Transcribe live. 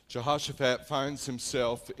Jehoshaphat finds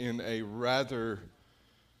himself in a rather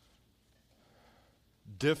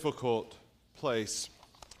difficult place.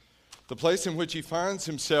 The place in which he finds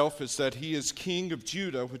himself is that he is king of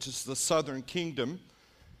Judah, which is the southern kingdom,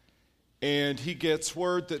 and he gets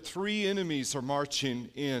word that 3 enemies are marching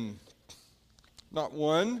in. Not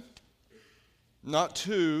 1, not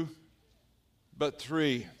 2, but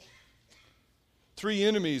 3. 3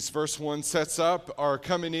 enemies, verse 1 sets up, are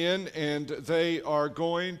coming in, and they are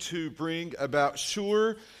going to bring about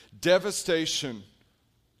sure devastation,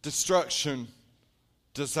 destruction,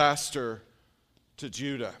 disaster to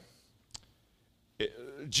Judah.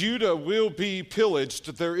 Judah will be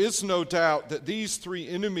pillaged. There is no doubt that these 3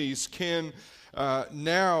 enemies can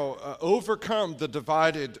now overcome the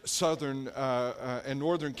divided southern and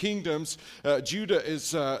northern kingdoms. Judah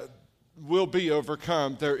will be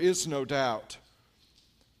overcome. There is no doubt.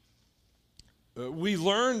 We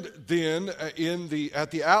learned then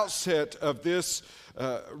at the outset of this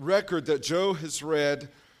record that Joe has read,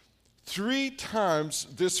 3 times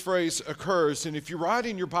this phrase occurs, and if you write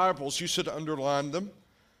in your Bibles, you should underline them.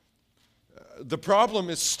 The problem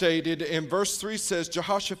is stated, and verse 3 says,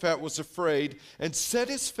 Jehoshaphat was afraid and set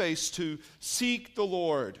his face to seek the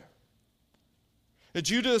Lord. And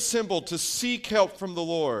Judah assembled to seek help from the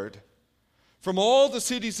Lord. From all the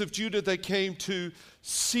cities of Judah they came to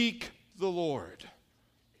seek the Lord.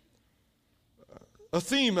 A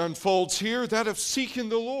theme unfolds here, that of seeking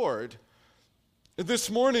the Lord.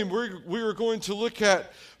 This morning we are going to look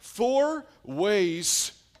at 4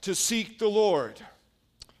 ways to seek the Lord.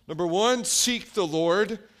 Number 1, seek the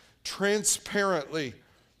Lord transparently.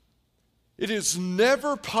 It is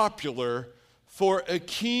never popular for a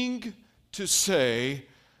king to say,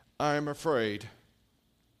 I am afraid.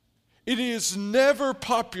 It is never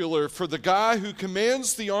popular for the guy who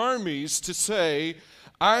commands the armies to say,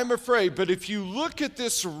 I'm afraid. But if you look at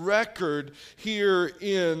this record here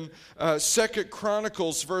in 2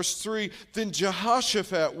 Chronicles verse 3, then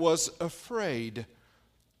Jehoshaphat was afraid.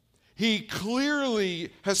 He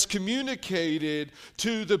clearly has communicated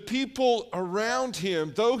to the people around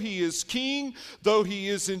him, though he is king, though he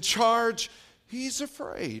is in charge, he's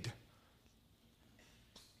afraid.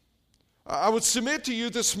 I would submit to you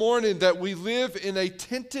this morning that we live in a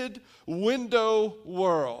tinted window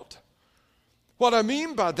world. What I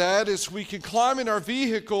mean by that is we can climb in our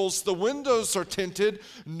vehicles, the windows are tinted,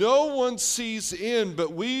 no one sees in,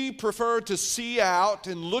 but we prefer to see out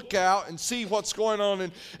and look out and see what's going on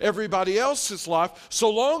in everybody else's life, so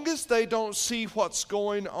long as they don't see what's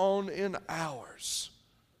going on in ours.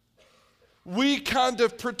 We kind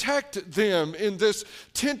of protect them in this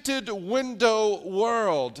tinted window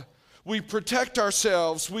world. We protect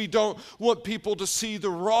ourselves. We don't want people to see the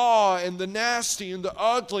raw and the nasty and the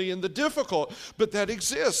ugly and the difficult. But that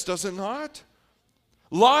exists, does it not?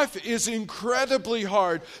 Life is incredibly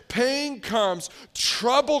hard. Pain comes.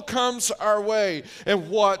 Trouble comes our way. And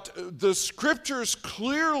what the Scriptures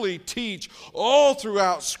clearly teach all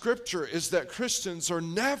throughout Scripture is that Christians are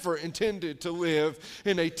never intended to live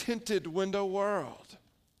in a tinted window world.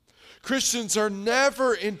 Christians are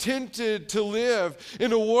never intended to live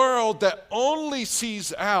in a world that only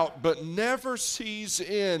sees out but never sees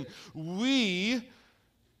in. We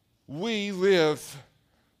live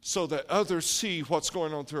so that others see what's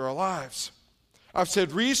going on through our lives. I've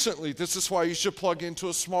said recently, this is why you should plug into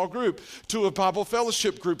a small group, to a Bible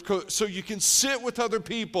fellowship group, so you can sit with other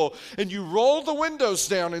people and you roll the windows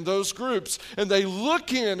down in those groups and they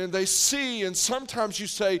look in and they see, and sometimes you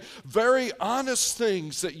say very honest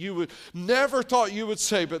things that you would never thought you would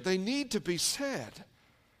say, but they need to be said.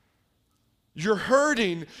 You're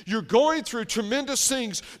hurting, you're going through tremendous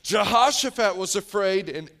things. Jehoshaphat was afraid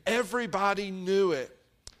and everybody knew it.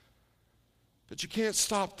 But you can't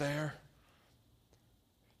stop there.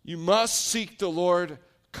 You must seek the Lord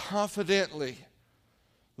confidently.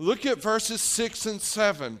 Look at verses 6 and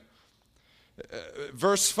 7.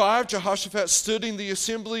 Verse 5, Jehoshaphat stood in the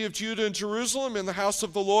assembly of Judah and Jerusalem in the house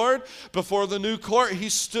of the Lord before the new court. He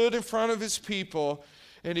stood in front of his people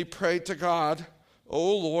and he prayed to God,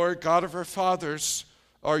 O Lord, God of our fathers,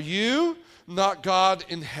 are you not God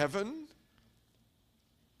in heaven?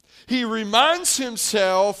 He reminds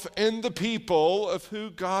himself and the people of who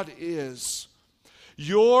God is.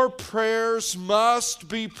 Your prayers must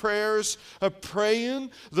be prayers of praying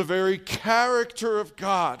the very character of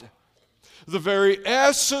God, the very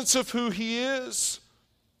essence of who He is.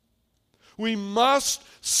 We must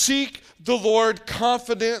seek the Lord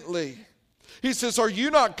confidently. He says, are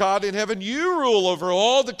you not God in heaven? You rule over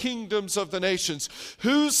all the kingdoms of the nations.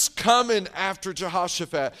 Who's coming after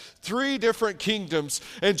Jehoshaphat? 3 different kingdoms.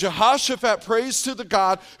 And Jehoshaphat prays to the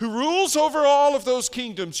God who rules over all of those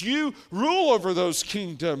kingdoms. You rule over those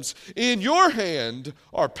kingdoms. In your hand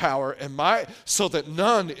are power and might, so that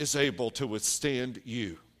none is able to withstand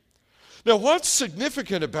you. Now, what's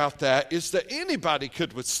significant about that is that anybody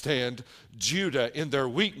could withstand Judah in their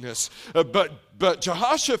weakness, but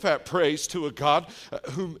Jehoshaphat prays to a God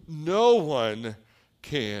whom no one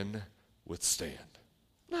can withstand.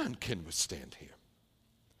 None can withstand him.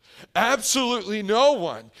 Absolutely no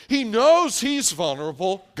one. He knows he's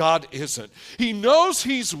vulnerable. God isn't. He knows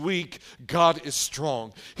he's weak. God is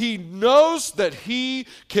strong. He knows that he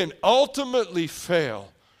can ultimately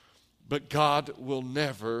fail, but God will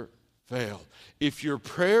never fail. If your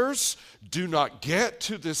prayers do not get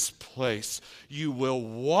to this place, you will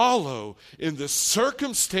wallow in the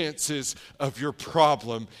circumstances of your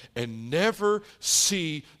problem and never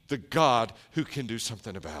see the God who can do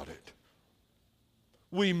something about it.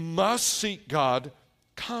 We must seek God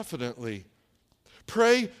confidently.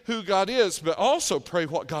 Pray who God is, but also pray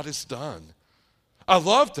what God has done. I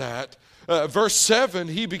love that. Verse 7,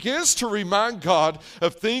 he begins to remind God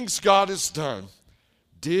of things God has done.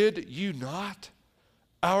 Did you not,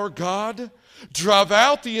 our God, drive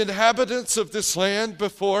out the inhabitants of this land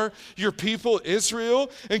before your people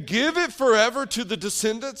Israel and give it forever to the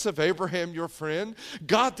descendants of Abraham, your friend?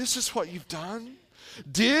 God, this is what you've done.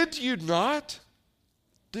 Did you not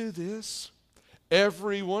do this?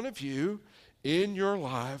 Every one of you in your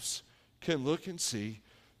lives can look and see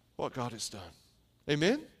what God has done.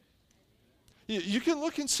 Amen? You can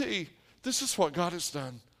look and see, this is what God has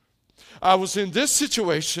done. I was in this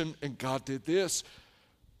situation and God did this.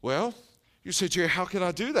 Well, you say, Jerry, how can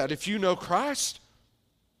I do that? If you know Christ,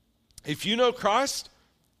 he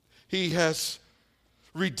has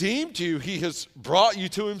redeemed you. He has brought you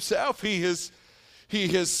to himself. He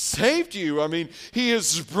has saved you. I mean, he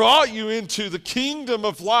has brought you into the kingdom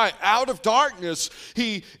of light, out of darkness.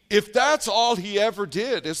 If that's all he ever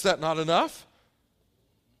did, is that not enough?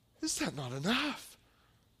 Is that not enough?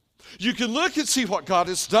 You can look and see what God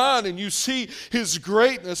has done and you see his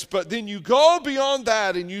greatness, but then you go beyond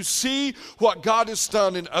that and you see what God has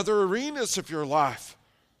done in other arenas of your life.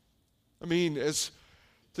 I mean, as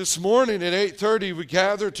this morning at 8:30 we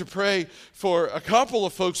gathered to pray for a couple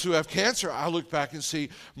of folks who have cancer. I look back and see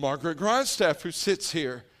Margaret Grindstaff who sits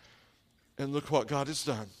here, and look what God has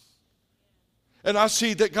done. And I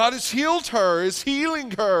see that God has healed her, is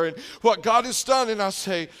healing her, and what God has done, and I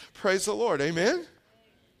say, praise the Lord, amen?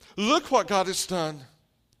 Look what God has done.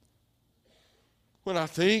 When I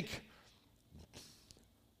think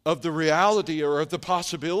of the reality or of the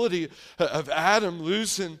possibility of Adam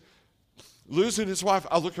losing his wife,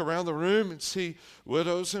 I look around the room and see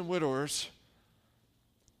widows and widowers.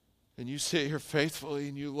 And you sit here faithfully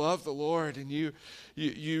and you love the Lord and you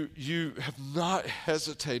have not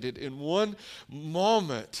hesitated in one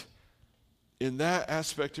moment in that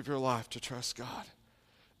aspect of your life to trust God.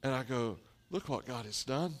 And I go, look what God has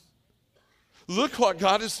done. Look what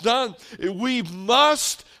God has done. We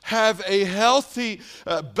must have a healthy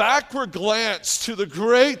backward glance to the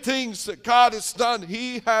great things that God has done.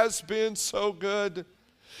 He has been so good.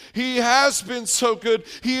 He has been so good.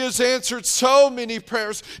 He has answered so many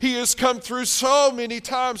prayers. He has come through so many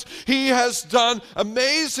times. He has done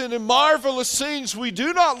amazing and marvelous things. We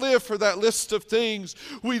do not live for that list of things.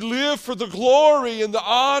 We live for the glory and the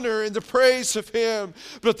honor and the praise of him.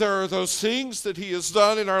 But there are those things that he has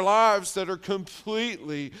done in our lives that are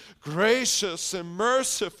completely gracious and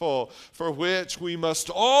merciful, for which we must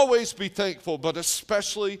always be thankful, but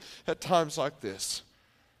especially at times like this.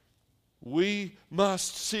 We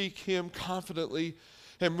must seek him confidently,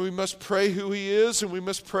 and we must pray who he is, and we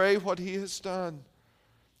must pray what he has done.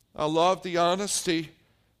 I love the honesty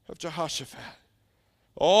of Jehoshaphat.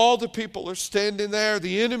 All the people are standing there.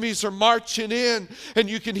 The enemies are marching in, and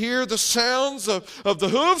you can hear the sounds of the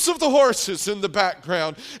hooves of the horses in the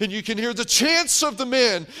background, and you can hear the chants of the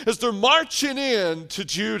men as they're marching in to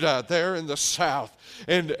Judah there in the south.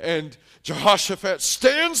 And Jehoshaphat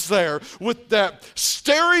stands there with that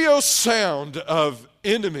stereo sound of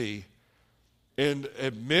enemy and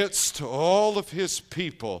admits to all of his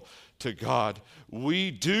people, to God,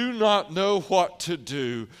 we do not know what to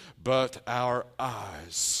do, but our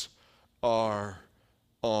eyes are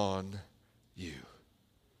on you.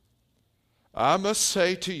 I must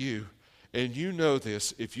say to you, And you know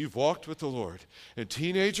this if you've walked with the Lord. And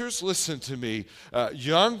teenagers, listen to me.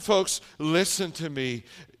 Young folks, listen to me.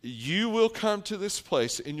 You will come to this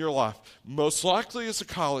place in your life, most likely as a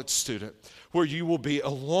college student, where you will be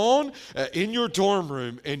alone in your dorm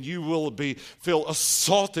room and you will feel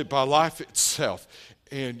assaulted by life itself.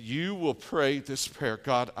 And you will pray this prayer: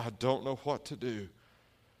 God, I don't know what to do,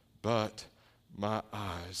 but my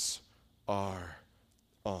eyes are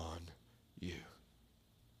on you.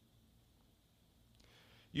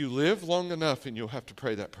 You live long enough and you'll have to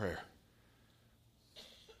pray that prayer.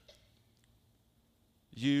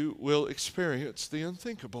 You will experience the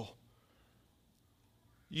unthinkable.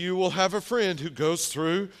 You will have a friend who goes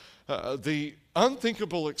through the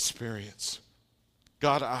unthinkable experience.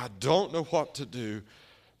 God, I don't know what to do,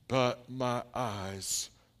 but my eyes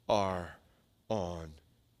are on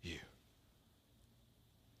you.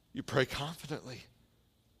 You pray confidently.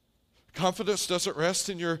 Confidence doesn't rest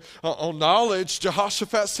in your own knowledge.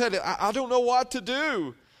 Jehoshaphat said it. I don't know what to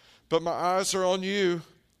do, but my eyes are on you.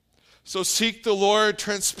 So seek the Lord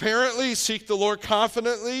transparently. Seek the Lord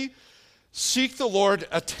confidently. Seek the Lord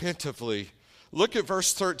attentively. Look at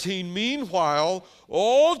verse 13. Meanwhile,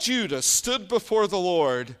 all Judah stood before the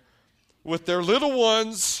Lord with their little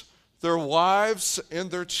ones, their wives,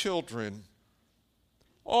 and their children.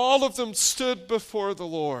 All of them stood before the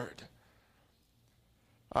Lord.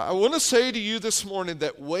 I want to say to you this morning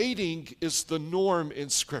that waiting is the norm in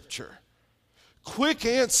Scripture. Quick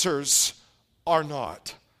answers are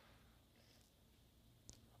not.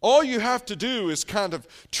 All you have to do is kind of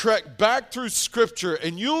trek back through Scripture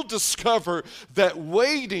and you'll discover that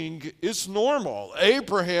waiting is normal.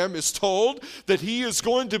 Abraham is told that he is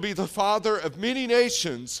going to be the father of many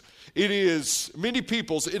nations. Many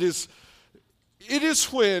peoples. It is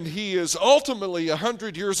when he is ultimately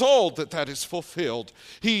 100 years old that is fulfilled.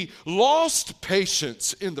 He lost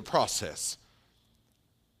patience in the process.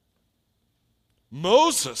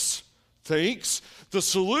 Moses thinks the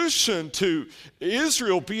solution to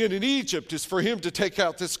Israel being in Egypt is for him to take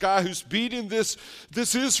out this guy who's beating this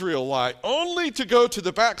Israelite, only to go to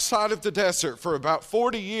the backside of the desert for about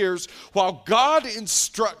 40 years while God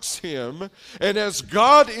instructs him. And as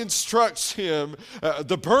God instructs him,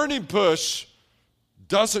 the burning bush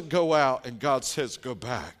doesn't go out, and God says, go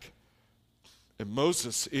back. And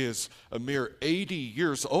Moses is a mere 80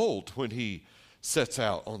 years old when he sets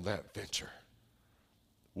out on that venture.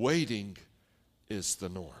 Waiting is the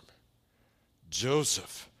norm.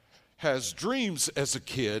 Joseph has dreams as a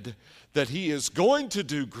kid that he is going to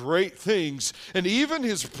do great things, and even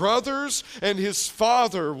his brothers and his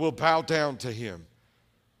father will bow down to him.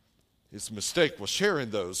 His mistake was sharing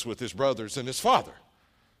those with his brothers and his father.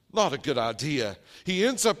 Not a good idea. He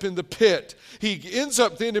ends up in the pit. He ends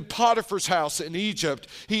up then in Potiphar's house in Egypt.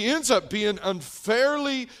 He ends up being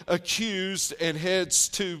unfairly accused and heads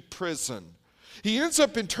to prison. He ends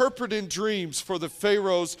up interpreting dreams for the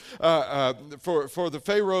Pharaoh's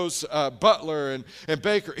butler and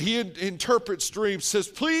baker. He interprets dreams, says,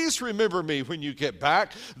 please remember me when you get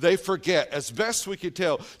back. They forget, as best we could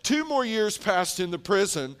tell. 2 more years passed in the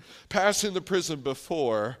prison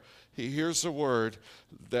before he hears the word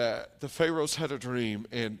that the Pharaoh's had a dream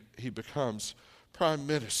and he becomes prime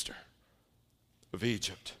minister of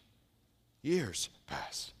Egypt. Years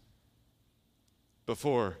pass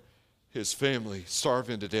before his family,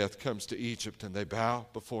 starving to death, comes to Egypt and they bow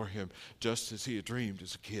before him just as he had dreamed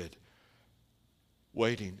as a kid.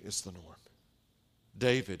 Waiting is the norm.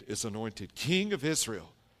 David is anointed king of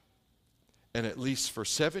Israel and at least for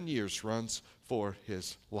 7 years runs for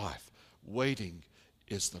his life. Waiting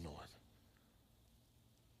is the norm.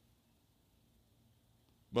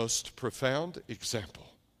 Most profound example,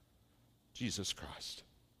 Jesus Christ.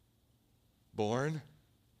 Born,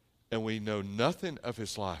 and we know nothing of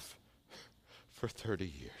his life for 30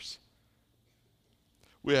 years.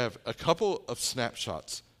 We have a couple of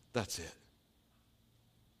snapshots. That's it.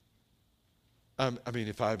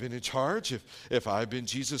 If I've been in charge, if I've been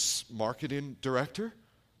Jesus' marketing director,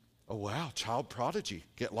 oh wow, child prodigy,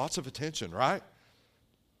 get lots of attention, right?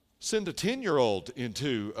 Send a 10-year-old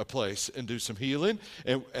into a place and do some healing,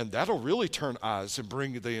 and that'll really turn eyes and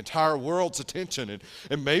bring the entire world's attention.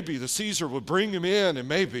 And maybe the Caesar would bring him in, and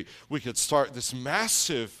maybe we could start this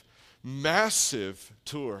massive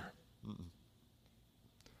tour.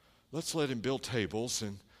 Let's let him build tables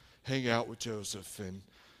and hang out with Joseph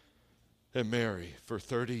and Mary for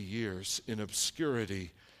 30 years in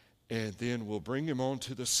obscurity, and then we'll bring him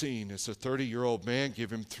onto the scene as a 30-year-old man, give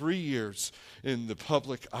him 3 years in the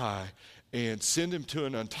public eye, and send him to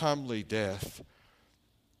an untimely death.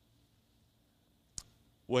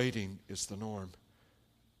 Waiting is the norm.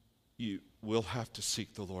 you will have to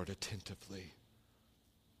seek the Lord attentively.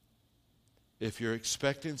 If you're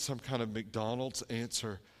expecting some kind of McDonald's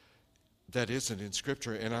answer that isn't in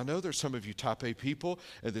Scripture, and I know there's some of you type A people,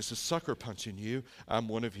 and this is sucker punching you. I'm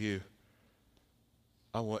one of you.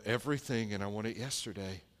 I want everything, and I want it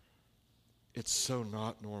yesterday. It's so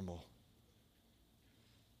not normal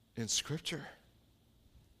in Scripture.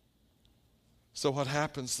 So what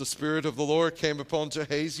happens? The Spirit of the Lord came upon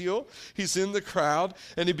Jahaziel. He's in the crowd,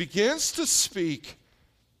 and he begins to speak.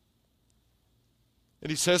 And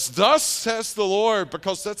he says, "Thus says the Lord,"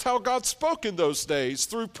 because that's how God spoke in those days,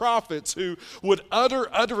 through prophets who would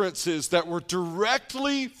utter utterances that were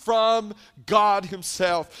directly from God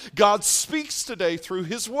himself. God speaks today through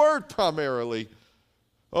his word primarily.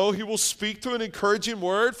 Oh, he will speak through an encouraging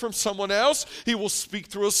word from someone else. He will speak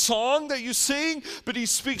through a song that you sing, but he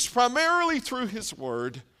speaks primarily through his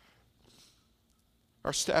word.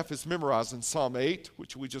 Our staff is memorizing Psalm 8,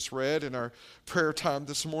 which we just read in our prayer time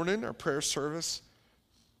this morning, our prayer service.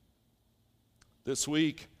 This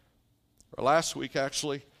week, or last week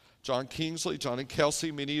actually, John Kingsley, John and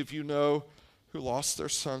Kelsey, many of you know, who lost their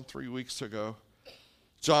son 3 weeks ago.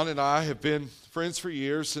 John and I have been friends for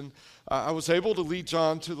years, and I was able to lead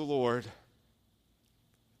John to the Lord.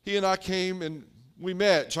 He and I came and we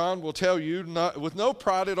met. John will tell you, with no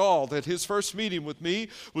pride at all, that his first meeting with me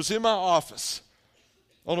was in my office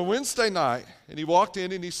on a Wednesday night. And he walked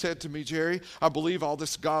in and he said to me, "Jerry, I believe all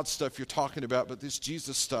this God stuff you're talking about, but this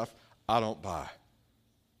Jesus stuff, I don't buy." I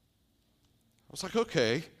was like,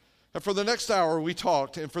 okay. And for the next hour we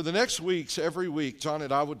talked, and for the next weeks, every week, John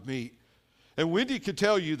and I would meet. And Wendy could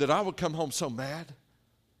tell you that I would come home so mad.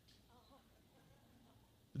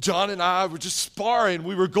 John and I were just sparring.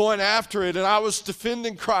 We were going after it, and I was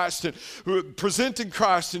defending Christ and presenting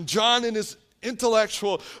Christ, and John in his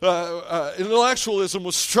intellectualism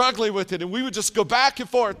was struggling with it, and we would just go back and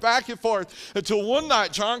forth, until one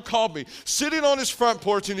night John called me, sitting on his front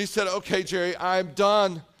porch, and he said, "Okay, Jerry, I'm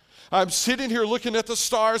done. I'm sitting here looking at the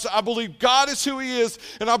stars. I believe God is who he is,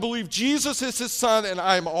 and I believe Jesus is his son, and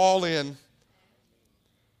I'm all in."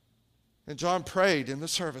 And John prayed in the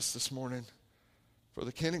service this morning for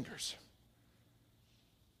the Kenningers.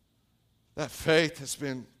 That faith has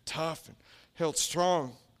been tough and held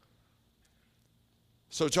strong.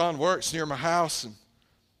 So John works near my house, and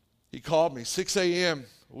he called me 6 a.m.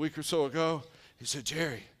 a week or so ago. He said,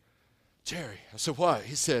 Jerry. I said, "What?"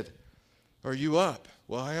 He said, "Are you up?"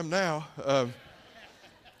 Well, I am now.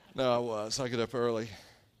 No, I was. I get up early.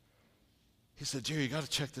 He said, "Jerry, you got to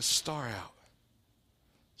check this star out."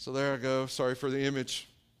 So there I go. Sorry for the image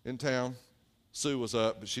in town. Sue was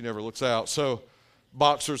up, but she never looks out. So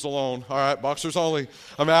boxers alone. All right, boxers only.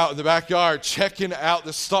 I'm out in the backyard checking out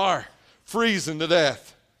the star. Freezing to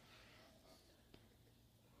death.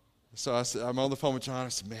 So I said, I'm on the phone with John. I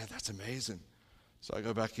said, "Man, that's amazing." So I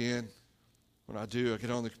go back in. When I do, I get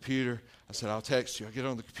on the computer. I said, "I'll text you." I get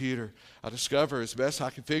on the computer. I discover, as best I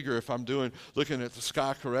can figure, if I'm looking at the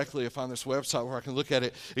sky correctly, I find this website where I can look at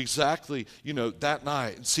it exactly, that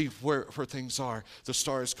night and see where things are. The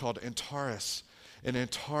star is called Antares. And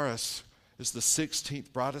Antares is the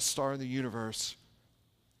 16th brightest star in the universe.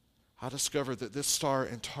 I discovered that this star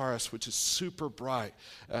Antares, which is super bright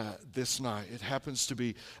this night, it happens to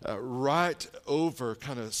be right over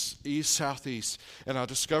kind of east-southeast, and I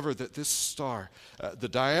discovered that this star, the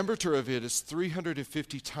diameter of it is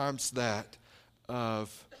 350 times that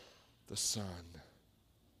of the sun.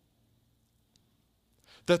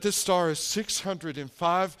 That this star is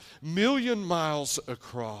 605 million miles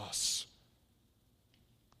across.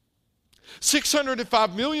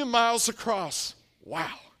 605 million miles across.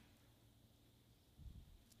 Wow.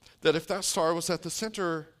 That if that star was at the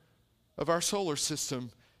center of our solar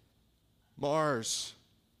system, Mars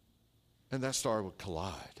and that star would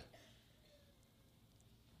collide.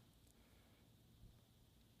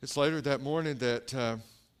 It's later that morning that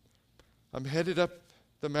I'm headed up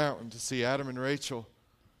the mountain to see Adam and Rachel,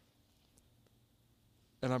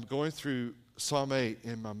 and I'm going through Psalm 8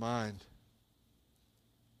 in my mind.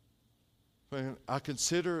 When I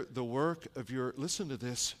consider the work of your, listen to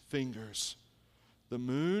this, fingers, the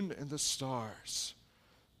moon and the stars,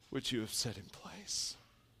 which you have set in place.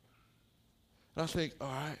 And I think, all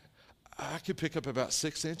right, I could pick up about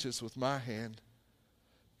 6 inches with my hand.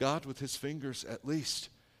 God, with his fingers at least,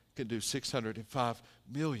 can do 605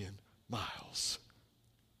 million miles.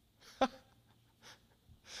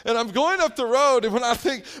 And I'm going up the road, and when I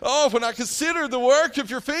think, when I consider the work of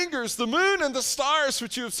your fingers, the moon and the stars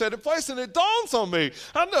which you have set in place, and it dawns on me.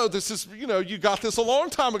 I know this is, you got this a long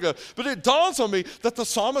time ago, but it dawns on me that the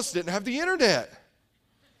psalmist didn't have the internet.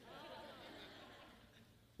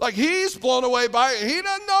 Like he's blown away by it. He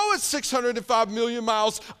doesn't know it's 605 million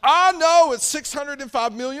miles. I know it's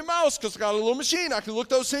 605 million miles because I got a little machine. I can look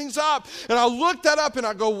those things up. And I look that up and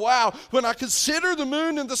I go, wow, when I consider the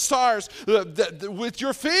moon and the stars, with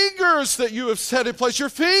your fingers that you have set in place, your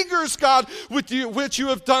fingers, God, with which you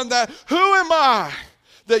have done that, who am I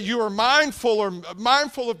that you are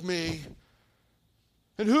mindful of me?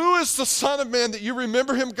 And who is the Son of Man that you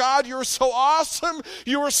remember him? God, you are so awesome.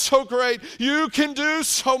 You are so great. You can do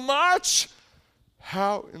so much.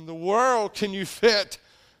 How in the world can you fit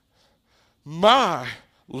my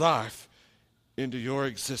life into your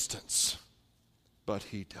existence? But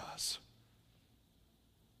he does.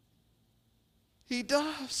 He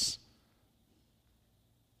does.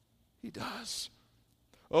 He does.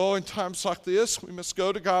 Oh, in times like this, we must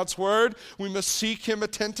go to God's word. We must seek him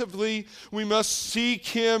attentively. We must seek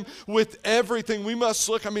him with everything. We must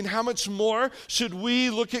look. How much more should we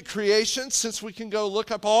look at creation since we can go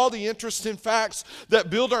look up all the interesting facts that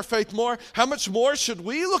build our faith more? How much more should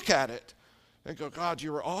we look at it and go, God,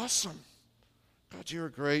 you are awesome. God, you are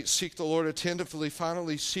great. Seek the Lord attentively.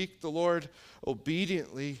 Finally, seek the Lord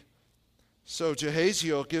obediently. So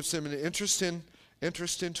Jahaziel gives him an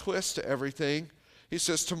interesting twist to everything. He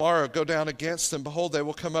says, tomorrow go down against them. Behold, they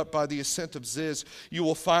will come up by the ascent of Ziz. You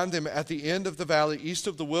will find them at the end of the valley, east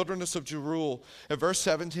of the wilderness of Jeruel. And verse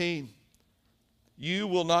 17, you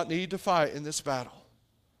will not need to fight in this battle.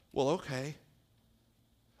 Well, okay.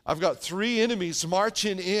 I've got 3 enemies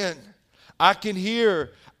marching in. I can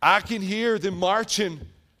hear them marching.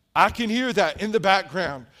 I can hear that in the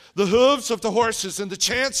background. The hooves of the horses and the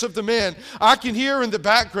chants of the men, I can hear in the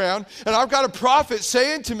background. And I've got a prophet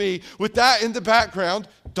saying to me with that in the background,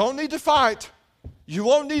 don't need to fight. You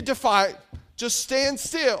won't need to fight. Just stand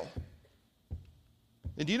still.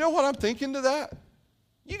 And do you know what I'm thinking to that?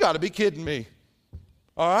 You got to be kidding me.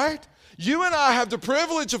 All right? You and I have the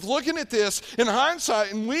privilege of looking at this in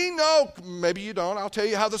hindsight, and we know, maybe you don't, I'll tell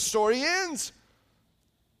you how the story ends.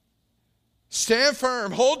 Stand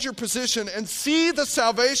firm, hold your position, and see the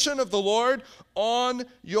salvation of the Lord on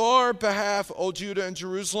your behalf, O Judah and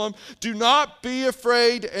Jerusalem. Do not be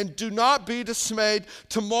afraid and do not be dismayed.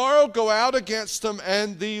 Tomorrow go out against them,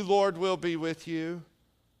 and the Lord will be with you.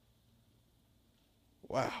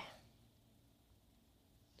 Wow.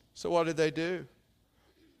 So what did they do?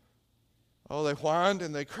 Oh, they whined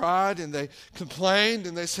and they cried and they complained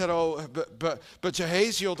and they said, oh, but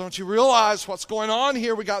Jahaziel, don't you realize what's going on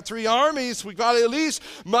here? We got 3 armies. We got to at least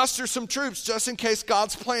muster some troops just in case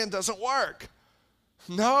God's plan doesn't work.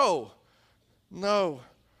 No.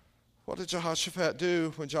 What did Jehoshaphat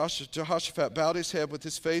do when Jehoshaphat bowed his head with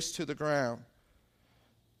his face to the ground?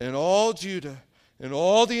 And all Judah and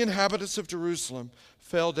all the inhabitants of Jerusalem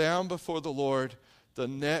fell down before the Lord. The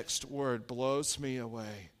next word blows me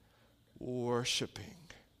away. Worshiping.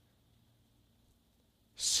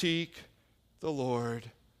 Seek the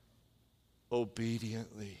Lord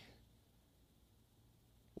obediently.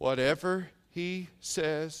 Whatever he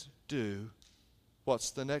says, do.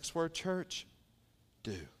 What's the next word, church?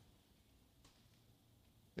 Do.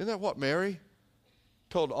 Isn't that what Mary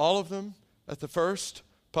told all of them at the first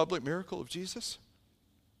public miracle of Jesus?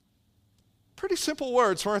 Pretty simple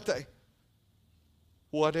words, weren't they?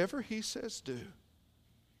 Whatever he says, do.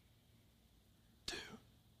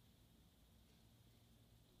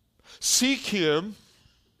 Seek him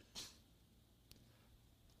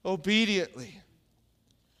obediently.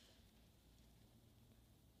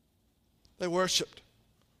 They worshiped.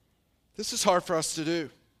 This is hard for us to do.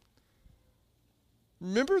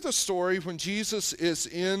 Remember the story when Jesus is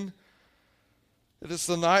it is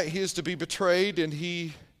the night he is to be betrayed, and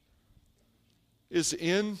he is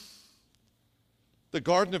in the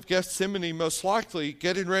Garden of Gethsemane, most likely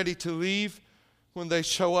getting ready to leave when they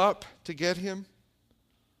show up to get him.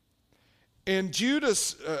 And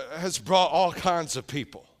Judas has brought all kinds of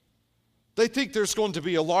people. They think there's going to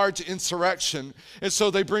be a large insurrection, and so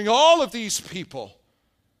they bring all of these people.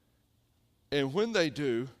 And when they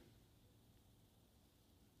do,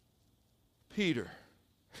 Peter,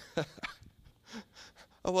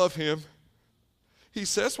 I love him. He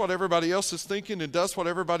says what everybody else is thinking and does what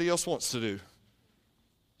everybody else wants to do.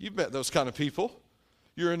 You've met those kind of people.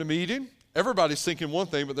 You're in a meeting, everybody's thinking one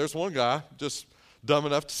thing, but there's one guy just dumb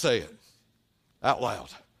enough to say it out loud.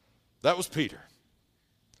 That was Peter.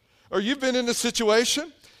 Or you've been in a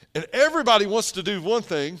situation and everybody wants to do one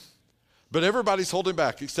thing, but everybody's holding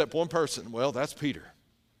back except one person. Well, that's Peter.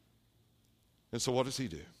 And so what does he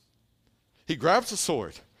do? He grabs a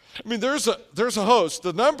sword. There's a host.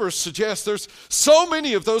 The numbers suggest there's so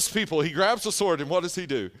many of those people. He grabs a sword, and what does he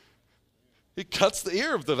do? He cuts the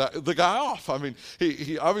ear of the guy off.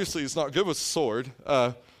 He obviously is not good with a sword.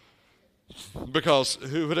 because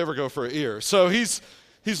who would ever go for an ear? So he's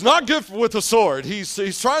not good with a sword.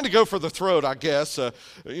 He's trying to go for the throat, I guess,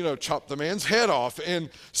 chop the man's head off. And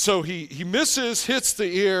so he misses, hits the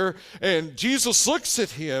ear, and Jesus looks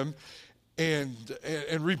at him and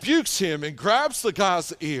rebukes him and grabs the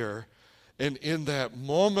guy's ear, and in that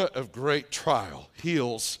moment of great trial,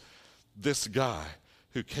 heals this guy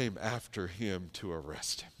who came after him to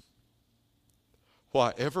arrest him.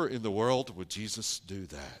 Why ever in the world would Jesus do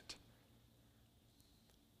that?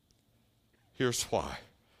 Here's why.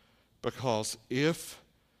 Because if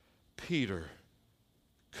Peter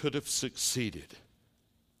could have succeeded,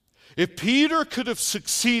 if Peter could have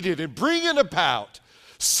succeeded in bringing about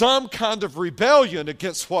some kind of rebellion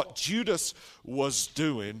against what Judas was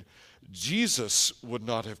doing, Jesus would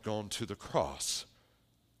not have gone to the cross.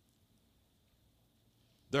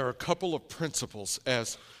 There are a couple of principles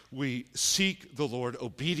as we seek the Lord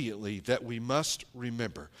obediently that we must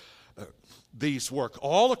remember. These work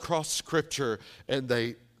all across Scripture, and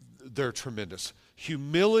they're tremendous.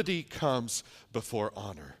 Humility comes before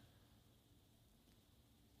honor.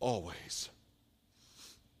 Always.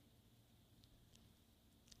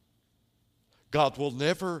 God will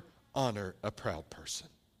never honor a proud person,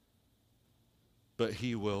 but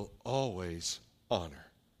he will always honor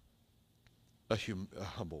a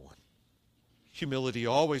humble one. Humility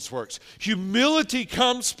always works. Humility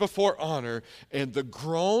comes before honor, and the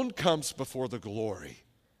groan comes before the glory.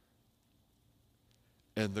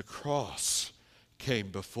 And the cross came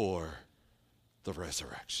before the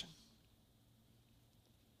resurrection.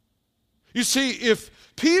 You see, if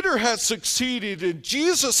Peter had succeeded and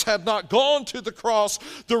Jesus had not gone to the cross,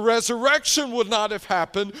 the resurrection would not have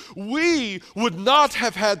happened. We would not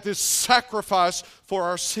have had this sacrifice for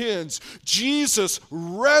our sins. Jesus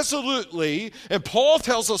resolutely, and Paul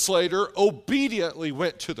tells us later, obediently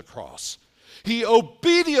went to the cross. He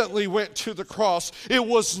obediently went to the cross. It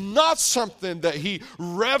was not something that he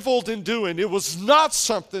reveled in doing. It was not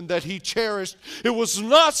something that he cherished. It was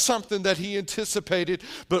not something that he anticipated.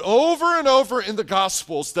 But over and over in the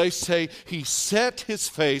Gospels, they say he set his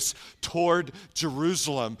face toward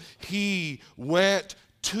Jerusalem. He went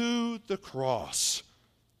to the cross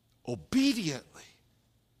obediently.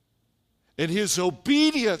 And his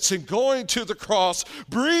obedience in going to the cross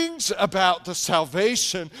brings about the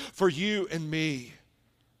salvation for you and me.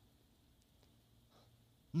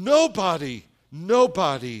 Nobody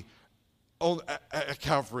at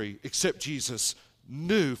Calvary except Jesus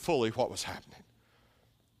knew fully what was happening.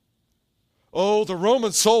 Oh, the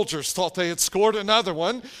Roman soldiers thought they had scored another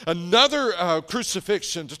one, another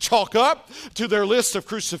crucifixion to chalk up to their list of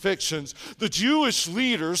crucifixions. The Jewish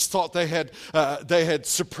leaders thought they had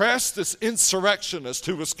suppressed this insurrectionist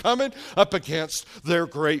who was coming up against their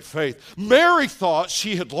great faith. Mary thought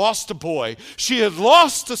she had lost a boy. She had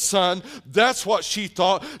lost a son. That's what she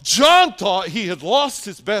thought. John thought he had lost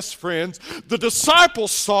his best friends. The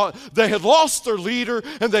disciples thought they had lost their leader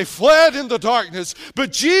and they fled in the darkness.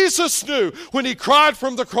 But Jesus knew when he cried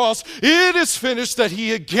from the cross, "It is finished," that he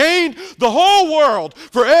had gained the whole world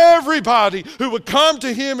for everybody who would come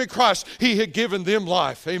to him in Christ. He had given them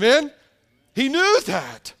life. Amen? He knew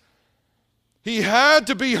that. He had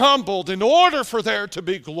to be humbled in order for there to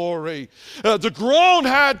be glory. The groan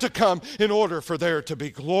had to come in order for there to be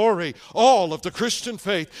glory. All of the Christian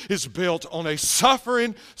faith is built on a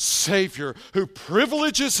suffering Savior who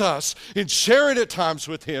privileges us in sharing at times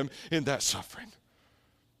with him in that suffering.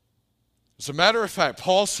 As a matter of fact,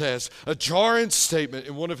 Paul says, a jarring statement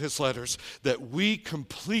in one of his letters, that we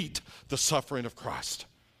complete the suffering of Christ.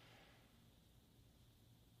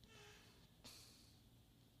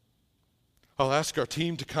 I'll ask our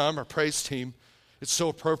team to come, our praise team. It's so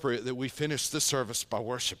appropriate that we finish this service by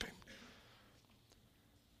worshiping.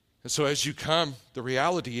 And so as you come, the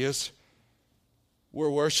reality is we're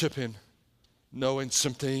worshiping, knowing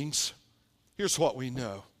some things. Here's what we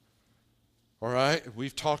know. All right,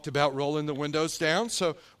 we've talked about rolling the windows down,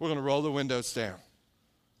 so we're going to roll the windows down.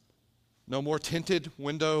 No more tinted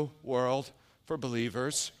window world for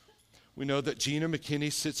believers. We know that Gina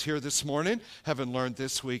McKinney sits here this morning, having learned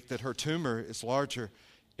this week that her tumor is larger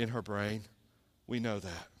in her brain. We know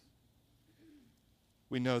that.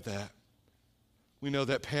 We know that. We know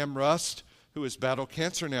that Pam Rust, who has battled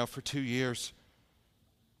cancer now for 2 years,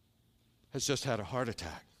 has just had a heart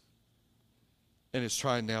attack and is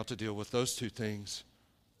trying now to deal with those two things.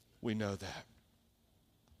 We know that.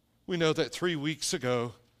 We know that 3 weeks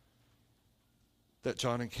ago that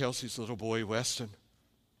John and Kelsey's little boy, Weston,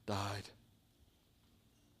 died.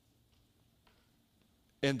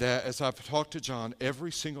 And that as I've talked to John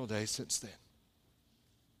every single day since then,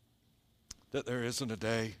 that there isn't a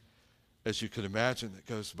day, as you could imagine, that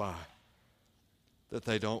goes by that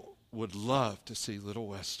they would love to see little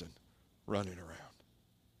Weston running around.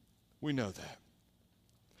 We know that.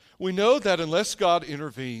 We know that unless God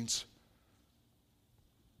intervenes,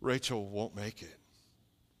 Rachel won't make it.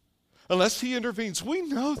 Unless he intervenes, we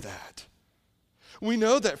know that. We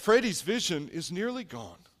know that Freddie's vision is nearly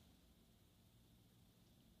gone.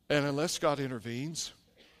 And unless God intervenes,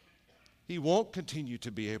 he won't continue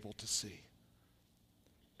to be able to see.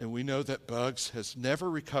 And we know that Bugs has never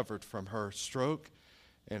recovered from her stroke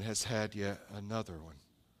and has had yet another one.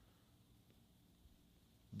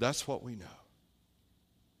 That's what we know.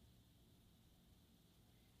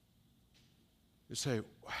 You say,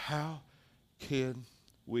 how can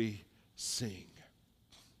we sing?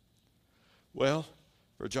 Well,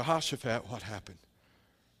 for Jehoshaphat, what happened?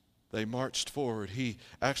 They marched forward. He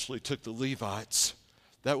actually took the Levites.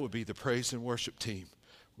 That would be the praise and worship team.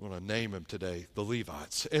 We're going to name them today, the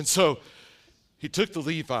Levites. And so he took the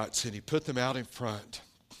Levites and he put them out in front.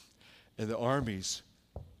 And the armies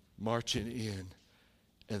marching in.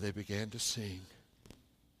 And they began to sing.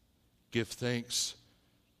 Give thanks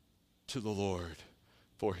to the Lord,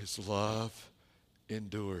 for his love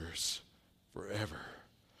endures forever.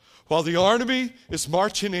 While the army is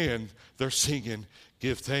marching in, they're singing,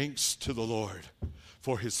 give thanks to the Lord,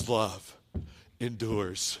 for his love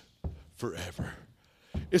endures forever.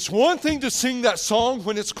 It's one thing to sing that song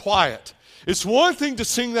when it's quiet. It's one thing to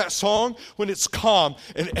sing that song when it's calm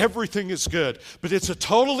and everything is good. But it's a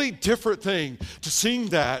totally different thing to sing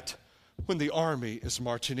that when the army is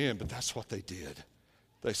marching in. But that's what they did.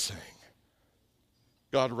 They sang.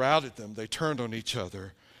 God routed them. They turned on each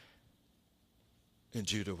other. And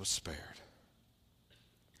Judah was spared.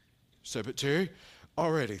 So, but Jerry,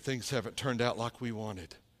 already things haven't turned out like we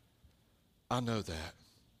wanted. I know that.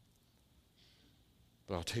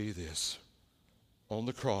 But I'll tell you this. On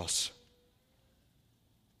the cross,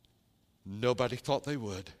 nobody thought they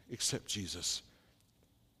would except Jesus.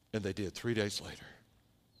 And they did 3 days later.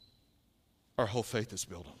 Our whole faith is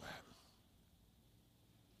built on that.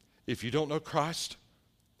 If you don't know Christ,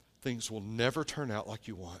 things will never turn out like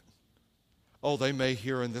you want. Oh, they may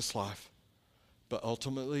here in this life, but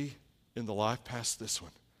ultimately, in the life past this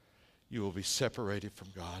one, you will be separated from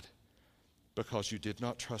God because you did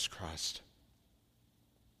not trust Christ.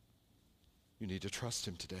 You need to trust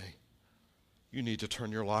him today. You need to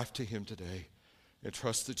turn your life to him today and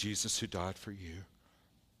trust the Jesus who died for you.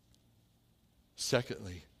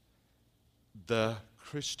 Secondly, the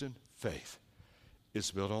Christian faith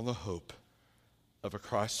is built on the hope of a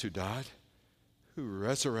Christ who died, who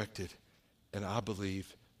resurrected, and I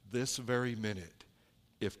believe this very minute,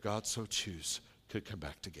 if God so choose, could come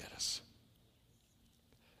back to get us.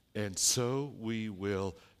 And so we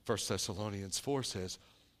will, 1 Thessalonians 4 says,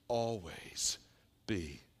 always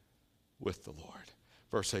be with the Lord.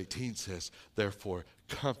 Verse 18 says, therefore,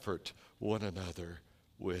 comfort one another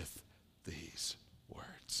with these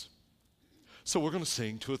words. So we're going to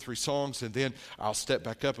sing 2 or 3 songs, and then I'll step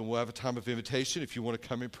back up and we'll have a time of invitation. If you want to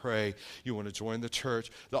come and pray, you want to join the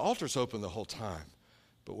church, the altar's open the whole time.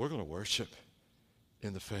 But we're going to worship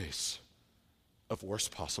in the face of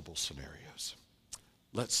worst possible scenarios.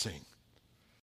 Let's sing.